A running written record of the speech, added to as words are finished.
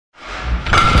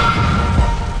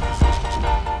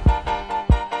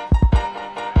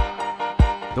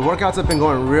The workouts have been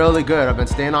going really good. I've been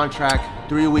staying on track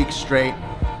 3 weeks straight.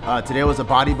 Today was a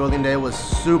bodybuilding day. Was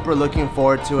super looking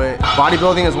forward to it.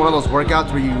 Bodybuilding is one of those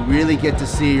workouts where you really get to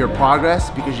see your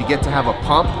progress because you get to have a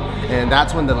pump, and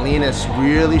that's when the leanness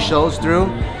really shows through.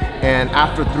 And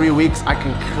after 3 weeks, I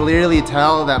can clearly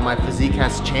tell that my physique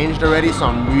has changed already, so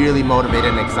I'm really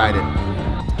motivated and excited.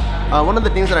 One of the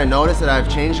things that I noticed that I've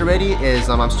changed already is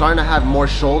I'm starting to have more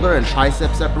shoulder and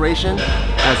tricep separation,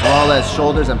 as well as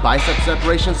shoulders and bicep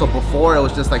separation. So before it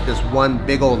was just like this one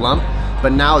big old lump,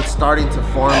 but now it's starting to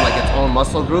form like its own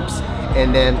muscle groups.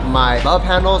 And then my love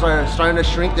handles are starting to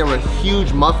shrink. They were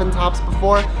huge muffin tops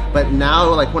before, but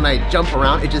now like when I jump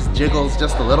around, it just jiggles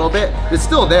just a little bit. It's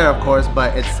still there, of course,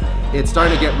 but it's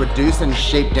starting to get reduced and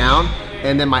shaped down.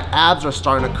 And then my abs are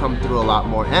starting to come through a lot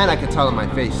more, and I can tell in my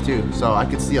face too, so I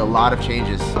could see a lot of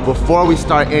changes. Before we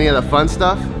start any of the fun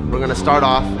stuff, we're gonna start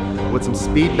off with some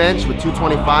speed bench with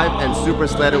 225 and super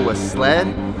sledded with sled.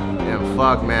 And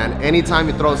fuck man, anytime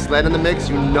you throw a sled in the mix,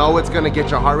 you know it's gonna get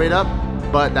your heart rate up,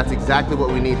 but that's exactly what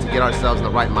we need to get ourselves in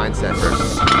the right mindset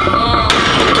first.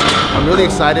 I'm really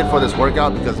excited for this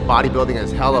workout because bodybuilding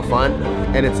is hella fun,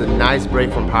 and it's a nice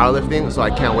break from powerlifting, so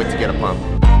I can't wait to get a pump.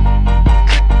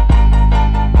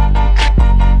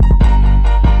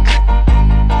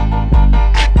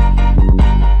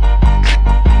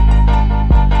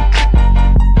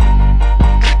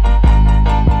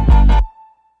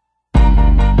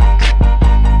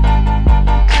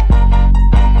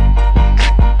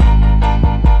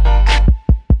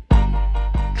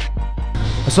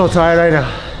 I'm so tired right now.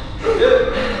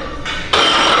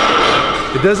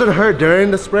 It doesn't hurt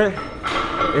during the sprint.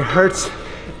 It hurts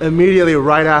immediately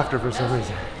right after for some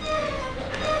reason.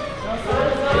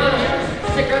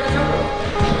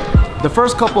 The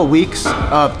first couple of weeks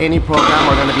of any program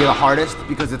are gonna be the hardest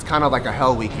because it's kind of like a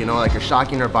hell week, you know, like you're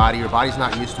shocking your body's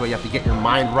not used to it, you have to get your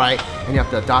mind right, and you have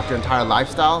to adopt your entire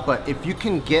lifestyle. But if you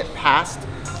can get past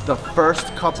the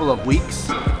first couple of weeks,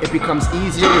 it becomes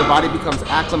easier, your body becomes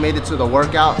acclimated to the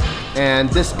workout, and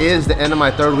this is the end of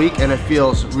my 3rd week and it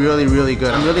feels really, really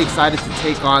good. I'm really excited to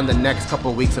take on the next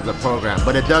couple of weeks of the program,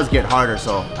 but it does get harder,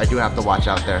 so I do have to watch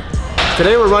out there.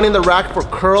 Today we're running the rack for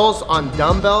curls on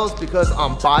dumbbells because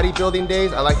on bodybuilding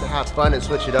days, I like to have fun and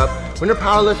switch it up. When you're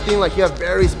powerlifting, like you have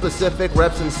very specific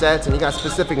reps and sets and you got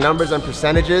specific numbers and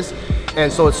percentages.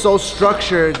 And so it's so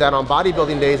structured that on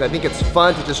bodybuilding days, I think it's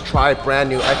fun to just try brand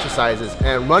new exercises.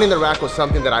 And running the rack was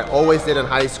something that I always did in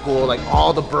high school. Like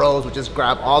all the bros would just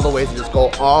grab all the weights and just go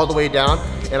all the way down.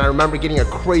 And I remember getting a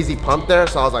crazy pump there.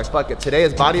 So I was like, fuck it, today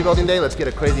is bodybuilding day. Let's get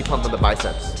a crazy pump on the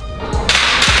biceps.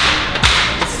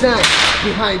 The science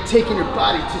behind taking your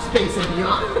body to space and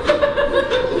beyond.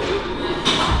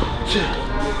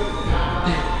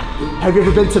 Have you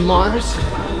ever been to Mars?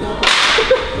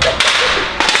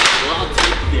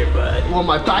 Well,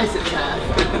 my biceps have.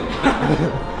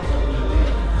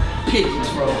 Pigeons,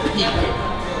 bro.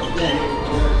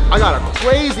 I got a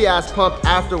crazy ass pump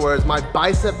afterwards. My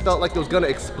bicep felt like it was gonna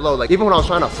explode. Like even when I was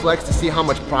trying to flex to see how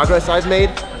much progress I've made,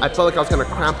 I felt like I was gonna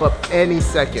cramp up any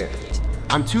second.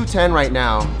 I'm 210 right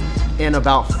now. In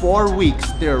about 4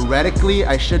 weeks, theoretically,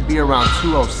 I should be around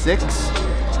 206.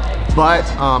 But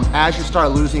as you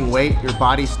start losing weight, your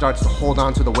body starts to hold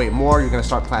on to the weight more. You're gonna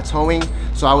start plateauing.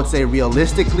 So I would say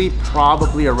realistically,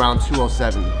 probably around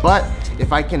 207. But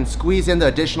if I can squeeze in the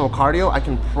additional cardio, I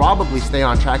can probably stay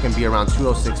on track and be around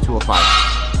 206,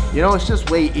 205. You know, it's just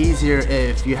way easier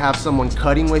if you have someone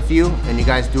cutting with you and you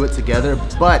guys do it together.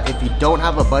 But if you don't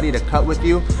have a buddy to cut with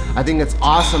you, I think it's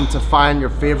awesome to find your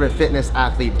favorite fitness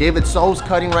athlete. David So's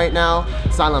cutting right now.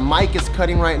 Silent Mike is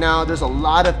cutting right now. There's a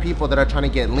lot of people that are trying to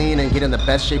get lean and get in the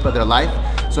best shape of their life.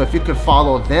 So if you could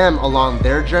follow them along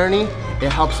their journey,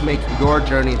 it helps make your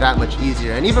journey that much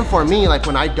easier. And even for me, like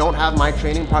when I don't have my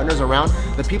training partners around,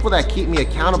 the people that keep me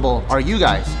accountable are you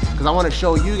guys. Because I want to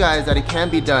show you guys that it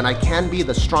can be done. I can be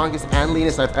the strongest and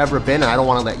leanest I've ever been, and I don't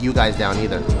want to let you guys down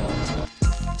either.